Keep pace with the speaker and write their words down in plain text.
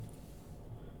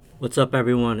What's up,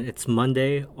 everyone? It's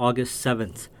Monday, August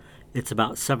 7th. It's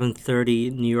about 7:30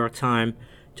 New York time.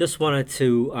 Just wanted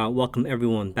to welcome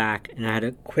everyone back, and I had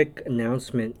a quick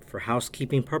announcement for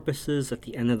housekeeping purposes at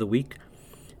the end of the week.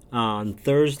 On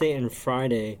Thursday and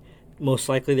Friday, most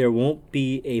likely there won't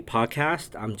be a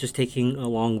podcast. I'm just taking a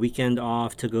long weekend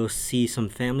off to go see some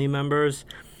family members.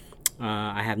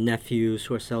 I have nephews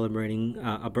who are celebrating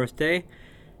a birthday,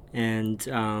 and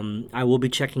I will be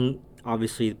checking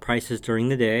obviously the prices during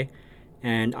the day,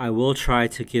 and I will try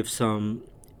to give some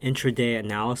intraday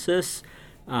analysis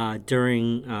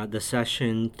during the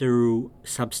session through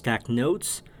Substack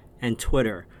Notes and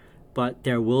Twitter. But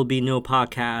there will be no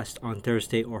podcast on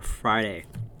Thursday or Friday.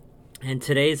 And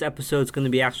today's episode is going to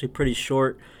be actually pretty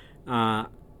short.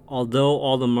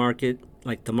 Although the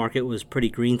market was pretty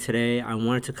green today, I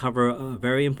wanted to cover a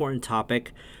very important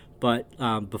topic. But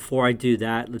before I do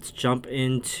that, let's jump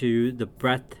into the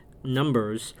breadth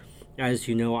numbers, as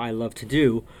you know I love to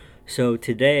do. So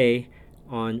today,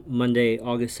 on Monday,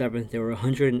 August 7th, there were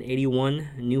 181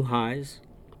 new highs,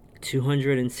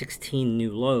 216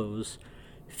 new lows.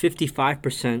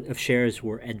 55% of shares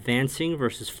were advancing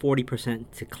versus 40%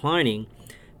 declining.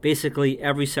 Basically,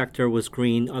 every sector was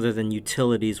green other than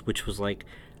utilities, which was like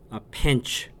a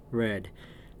pinch red.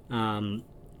 I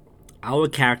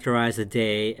would characterize the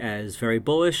day as very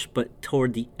bullish, but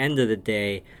toward the end of the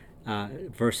day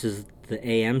versus the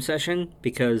AM session,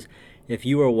 because if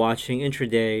you were watching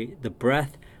intraday, the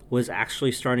breadth was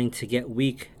actually starting to get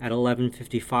weak at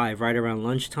 11:55, right around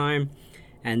lunchtime,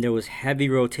 and there was heavy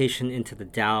rotation into the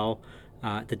Dow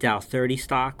 30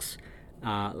 stocks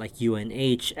like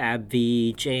UNH,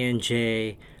 AbbVie,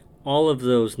 J&J, all of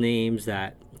those names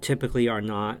that typically are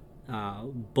not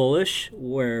bullish,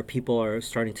 where people are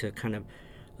starting to kind of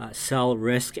sell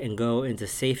risk and go into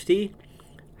safety.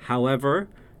 However,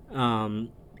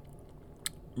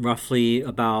 roughly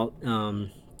about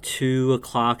 2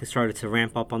 o'clock, it started to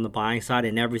ramp up on the buying side,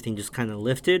 and everything just kind of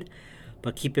lifted.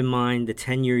 But keep in mind, the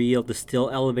 10-year yield is still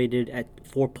elevated at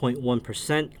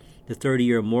 4.1%. The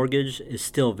 30-year mortgage is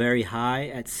still very high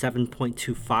at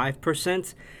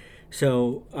 7.25%.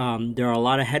 So there are a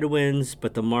lot of headwinds,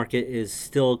 but the market is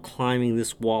still climbing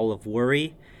this wall of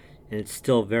worry, and it's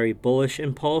still very bullish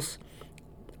impulse.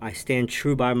 I stand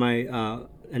true by my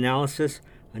analysis.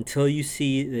 Until you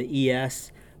see the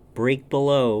ES break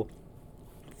below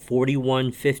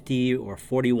 4150 or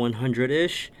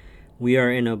 4100-ish, we are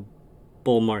in a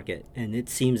bull market, and it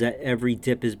seems that every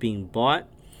dip is being bought.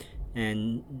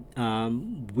 And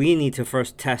we need to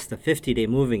first test the 50-day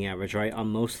moving average, right, on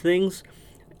most things.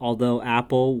 Although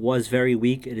Apple was very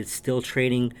weak, it is still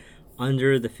trading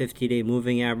under the 50-day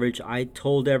moving average. I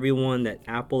told everyone that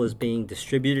Apple is being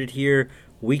distributed here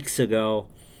weeks ago,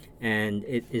 and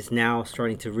it is now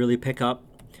starting to really pick up.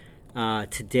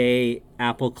 Today,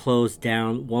 Apple closed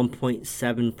down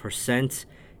 1.7%.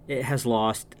 It has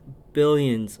lost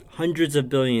billions, hundreds of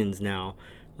billions now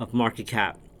of market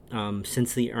cap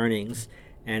since the earnings.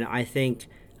 And I think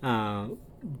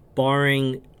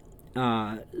barring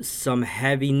some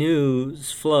heavy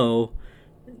news flow,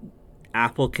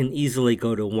 Apple can easily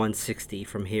go to 160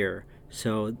 from here.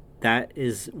 So that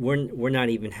is, we're not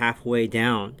even halfway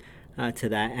down to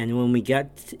that. And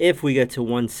if we get to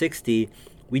 160,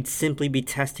 we'd simply be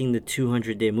testing the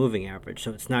 200-day moving average.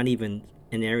 So it's not even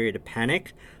an area to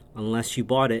panic unless you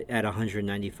bought it at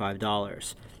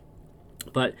 $195.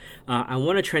 But I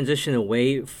want to transition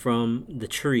away from the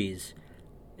trees.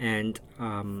 And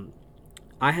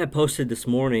I had posted this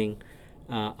morning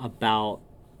about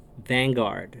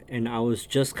Vanguard, and I was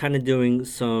just kind of doing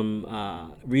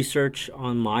some research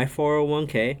on my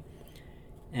 401k,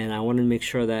 and I wanted to make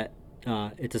sure that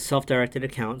it's a self-directed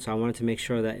account, so I wanted to make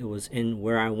sure that it was in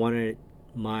where I wanted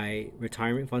my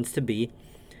retirement funds to be.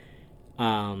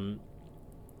 And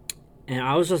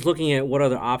I was just looking at what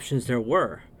other options there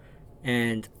were,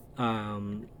 and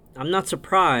I'm not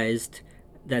surprised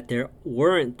that there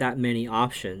weren't that many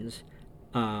options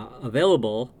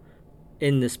available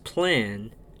in this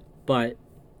plan, but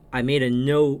I made a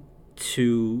note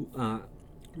to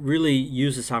really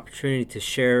use this opportunity to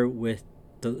share with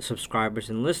the subscribers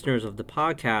and listeners of the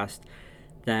podcast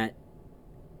that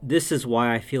this is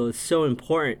why I feel it's so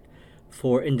important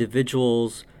for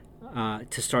individuals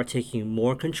to start taking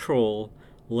more control,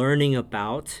 learning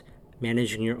about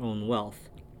managing your own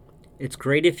wealth. It's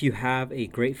great if you have a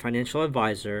great financial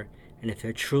advisor, and if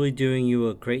they're truly doing you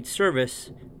a great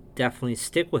service, definitely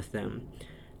stick with them.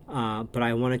 But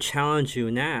I want to challenge you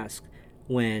and ask,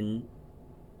 when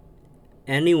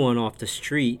anyone off the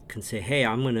street can say, hey,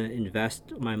 I'm going to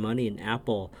invest my money in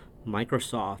Apple,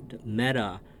 Microsoft,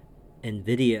 Meta,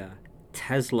 NVIDIA,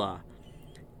 Tesla,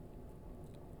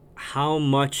 how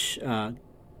much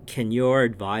can your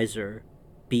advisor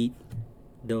beat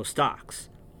those stocks?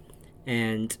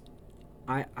 And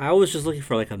I was just looking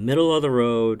for like a middle of the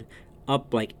road,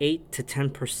 up like 8 to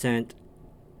 10%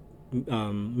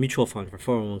 mutual fund for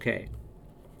 401k.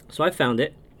 So I found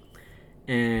it,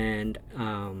 and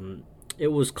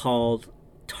it was called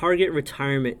Target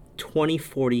Retirement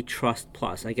 2040 Trust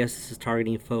Plus. I guess this is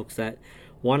targeting folks that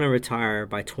want to retire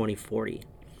by 2040.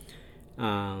 There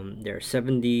are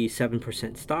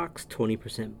 77% stocks,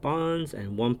 20% bonds,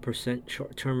 and 1%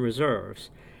 short-term reserves.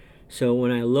 So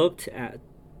when I looked at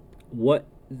what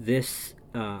this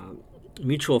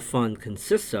mutual fund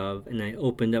consists of, and I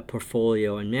opened up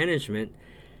portfolio and management,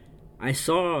 I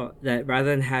saw that rather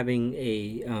than having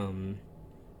a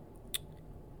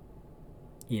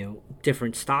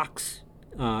different stocks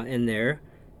in there,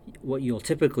 what you'll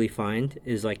typically find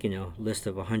is like list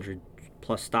of 100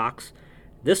 plus stocks.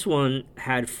 This one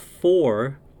had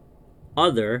 4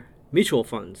 other mutual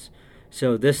funds.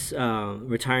 So this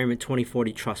Retirement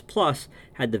 2040 Trust Plus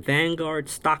had the Vanguard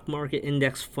Stock Market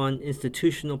Index Fund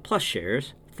Institutional Plus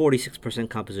shares, 46%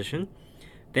 composition.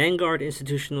 Vanguard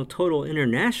Institutional Total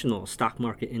International Stock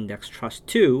Market Index Trust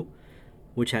 2,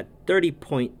 which had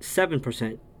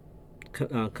 30.7%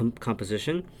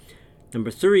 composition.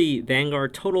 Number 3,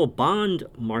 Vanguard Total Bond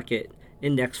Market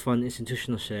Index Fund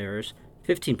Institutional Shares,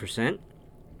 15%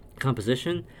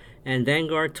 composition. And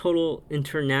Vanguard Total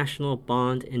International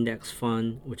Bond Index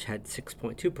Fund, which had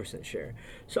 6.2% share.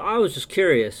 So I was just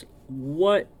curious,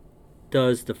 what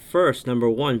does the first, number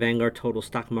 1, Vanguard Total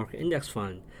Stock Market Index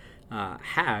Fund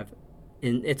have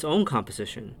in its own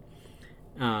composition?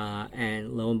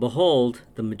 And lo and behold,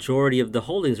 the majority of the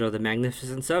holdings are the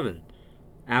Magnificent Seven: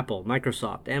 Apple,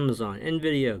 Microsoft, Amazon,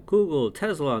 Nvidia, Google,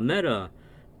 Tesla, Meta,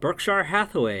 Berkshire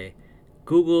Hathaway,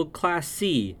 Google Class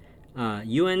C,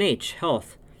 UNH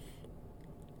Health.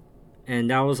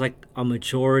 And that was like a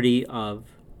majority of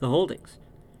the holdings.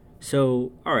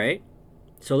 So, all right.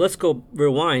 So let's go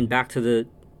rewind back to the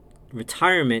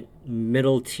retirement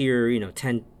middle tier,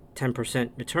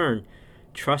 10% return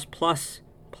Trust Plus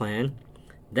plan.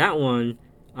 That one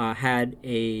had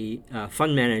a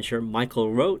fund manager,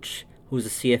 Michael Roach, who's a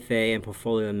CFA and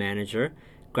portfolio manager,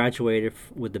 graduated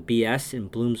with the BS in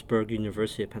Bloomsburg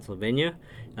University of Pennsylvania,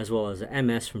 as well as an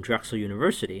MS from Drexel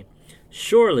University.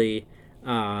 Surely,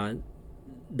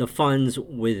 the funds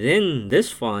within this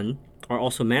fund are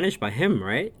also managed by him,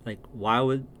 right? Like, why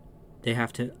would they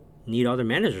have to need other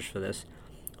managers for this?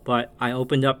 But I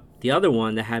opened up the other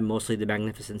one that had mostly the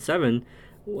Magnificent Seven.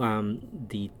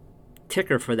 The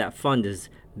ticker for that fund is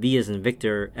V as in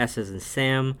Victor, S as in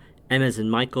Sam, M as in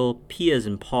Michael, P as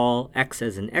in Paul, X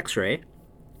as in X-ray.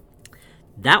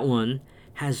 That one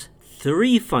has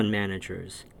 3 fund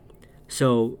managers.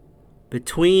 So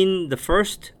between the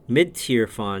first mid-tier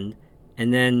fund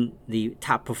and then the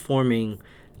top performing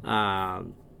Vanguard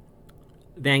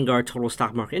Total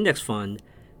Stock Market Index Fund,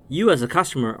 you as a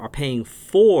customer are paying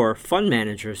 4 fund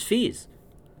managers' fees.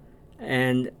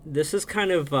 And this is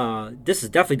kind of, this is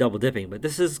definitely double dipping, but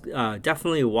this is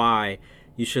definitely why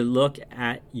you should look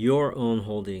at your own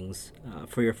holdings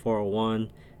for your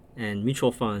 401 and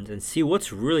mutual funds and see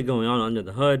what's really going on under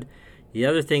the hood. The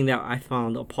other thing that I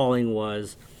found appalling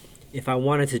was if I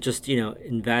wanted to just,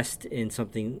 invest in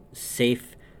something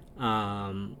safe,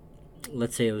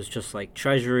 let's say it was just like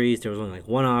treasuries, there was only like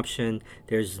one option.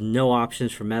 There's no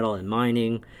options for metal and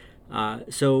mining.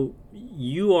 So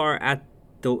you are at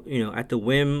the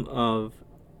whim of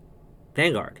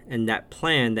Vanguard and that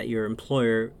plan that your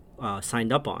employer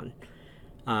signed up on.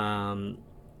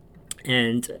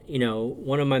 And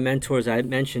one of my mentors I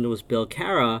mentioned was Bill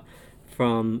Cara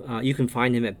from, you can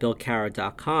find him at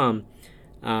billcara.com.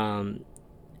 And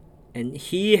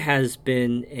he has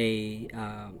been a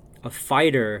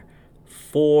fighter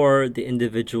for the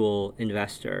individual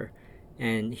investor,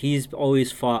 and he's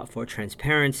always fought for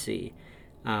transparency.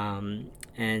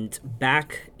 And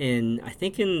back in, I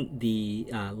think in the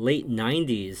late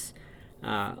 90s,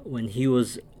 when he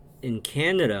was in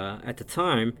Canada at the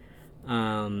time,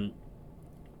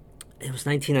 it was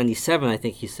 1997, I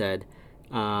think he said,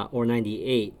 or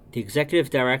 98, the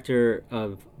executive director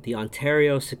of the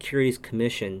Ontario Securities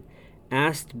Commission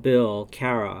asked Bill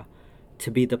Cara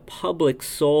to be the public's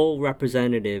sole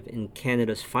representative in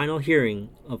Canada's final hearing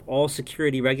of all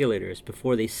security regulators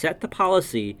before they set the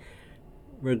policy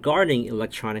regarding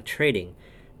electronic trading.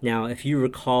 Now, if you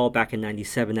recall back in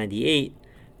 97, 98,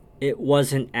 it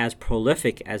wasn't as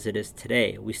prolific as it is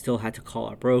today. We still had to call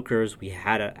our brokers. We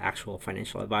had an actual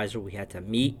financial advisor we had to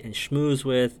meet and schmooze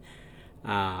with.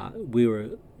 We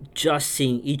were just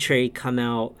seeing E-Trade come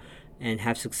out, and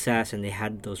have success, and they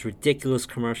had those ridiculous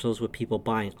commercials with people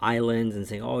buying islands and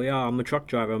saying, "Oh yeah, I'm a truck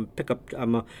driver.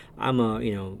 I'm a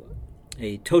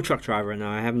a tow truck driver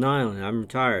now. I have an island. I'm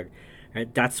retired."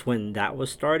 Right? That's when that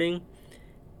was starting.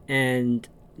 And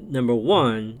number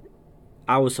one,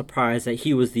 I was surprised that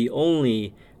he was the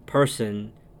only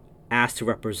person asked to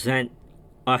represent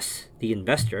us, the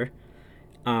investor.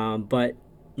 But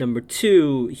number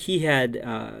two, he had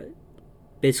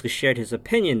basically shared his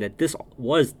opinion that this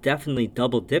was definitely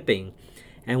double dipping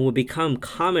and will become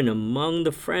common among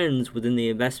the friends within the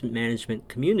investment management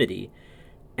community,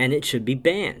 and it should be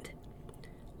banned.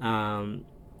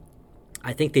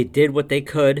 I think they did what they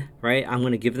could, right? I'm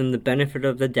going to give them the benefit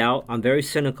of the doubt. I'm very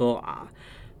cynical.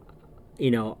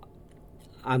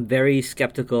 I'm very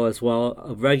skeptical as well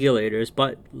of regulators,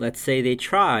 but let's say they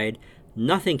tried.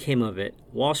 Nothing came of it.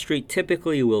 Wall Street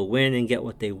typically will win and get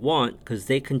what they want because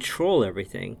they control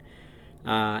everything.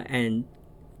 And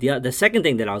the second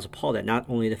thing that I was appalled at, not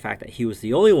only the fact that he was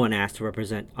the only one asked to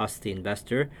represent us, the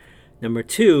investor, number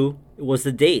two, was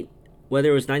the date.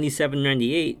 Whether it was 97,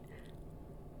 98,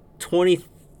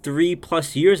 23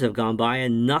 plus years have gone by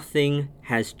and nothing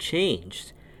has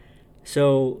changed.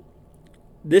 So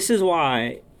this is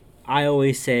why I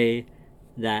always say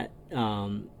that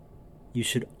you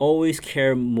should always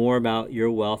care more about your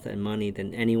wealth and money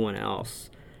than anyone else.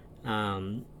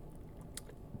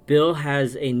 Bill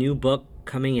has a new book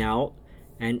coming out,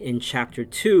 and in chapter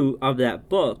 2 of that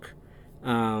book,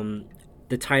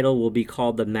 the title will be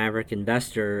called The Maverick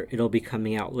Investor. It'll be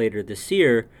coming out later this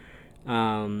year.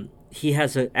 He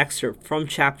has an excerpt from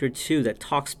chapter 2 that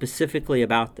talks specifically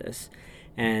about this,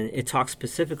 and it talks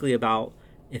specifically about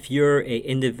if you're a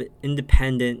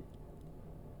independent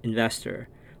investor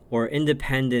or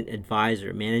independent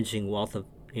advisor managing wealth of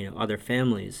other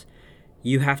families,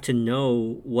 you have to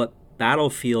know what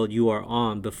battlefield you are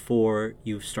on before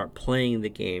you start playing the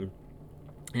game.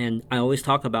 And I always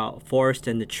talk about forest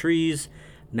and the trees,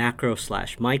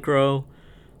 macro/micro.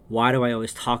 Why do I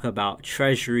always talk about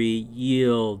treasury,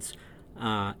 yields,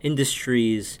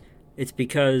 industries? It's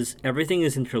because everything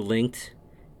is interlinked.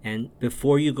 And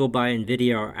before you go buy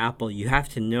NVIDIA or Apple, you have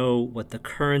to know what the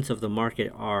currents of the market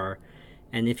are.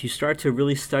 And if you start to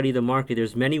really study the market,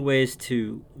 there's many ways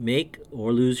to make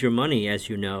or lose your money, as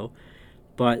you know.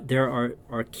 But there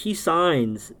are key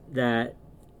signs that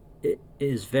it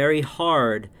is very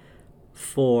hard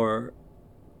for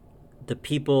the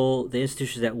people, the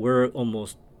institutions that we're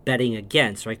almost betting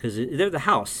against, right? Because they're the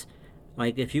house.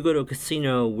 Like if you go to a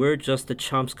casino, we're just the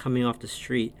chumps coming off the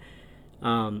street.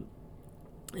 And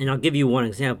I'll give you one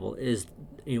example is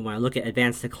when I look at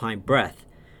advanced decline breadth,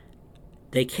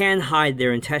 they can hide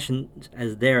their intentions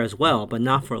as there as well, but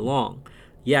not for long.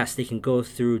 Yes, they can go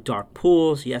through dark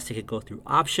pools. Yes, they can go through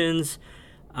options.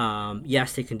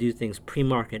 Yes, they can do things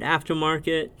pre-market,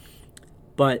 aftermarket.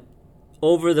 But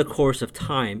over the course of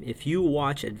time, if you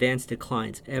watch advanced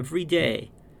declines every day,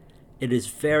 it is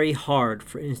very hard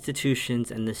for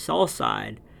institutions and the sell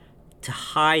side to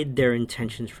hide their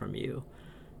intentions from you.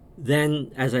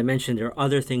 Then, as I mentioned, there are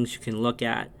other things you can look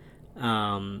at.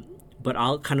 But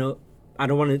I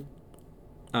don't want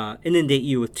to inundate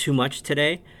you with too much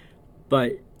today,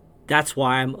 but that's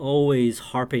why I'm always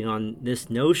harping on this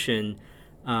notion,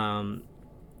 that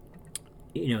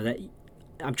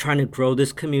I'm trying to grow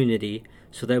this community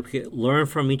so that we can learn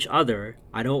from each other.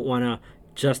 I don't want to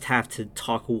just have to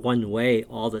talk one way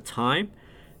all the time.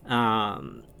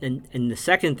 And the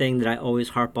second thing that I always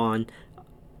harp on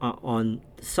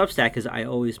Substack is I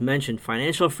always mention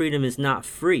financial freedom is not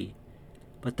free,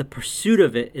 but the pursuit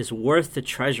of it is worth the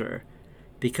treasure,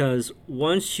 because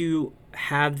once you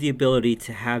have the ability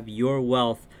to have your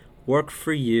wealth work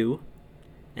for you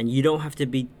and you don't have to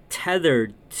be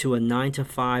tethered to a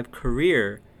 9-to-5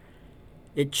 career,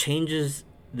 it changes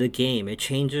the game. It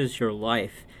changes your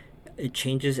life. It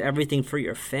changes everything for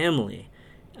your family.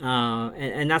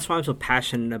 And that's why I'm so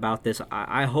passionate about this.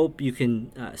 I hope you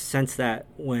can sense that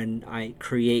when I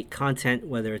create content,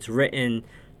 whether it's written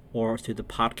or through the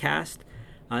podcast.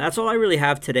 That's all I really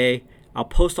have today. I'll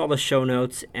post all the show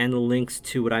notes and the links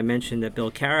to what I mentioned that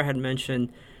Bill Cara had mentioned.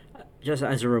 Just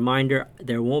as a reminder,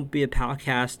 there won't be a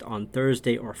podcast on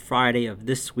Thursday or Friday of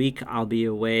this week. I'll be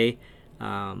away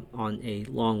on a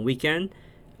long weekend.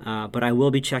 But I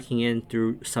will be checking in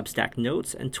through Substack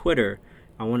Notes and Twitter.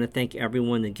 I want to thank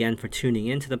everyone again for tuning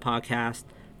into the podcast.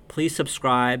 Please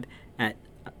subscribe at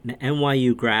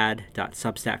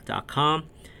nyugrad.substack.com,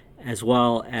 as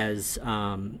well as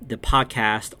the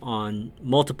podcast on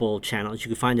multiple channels. You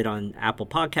can find it on Apple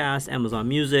Podcasts, Amazon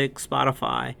Music,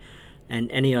 Spotify, and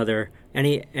anywhere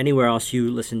else you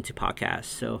listen to podcasts.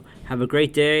 So have a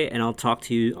great day, and I'll talk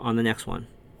to you on the next one.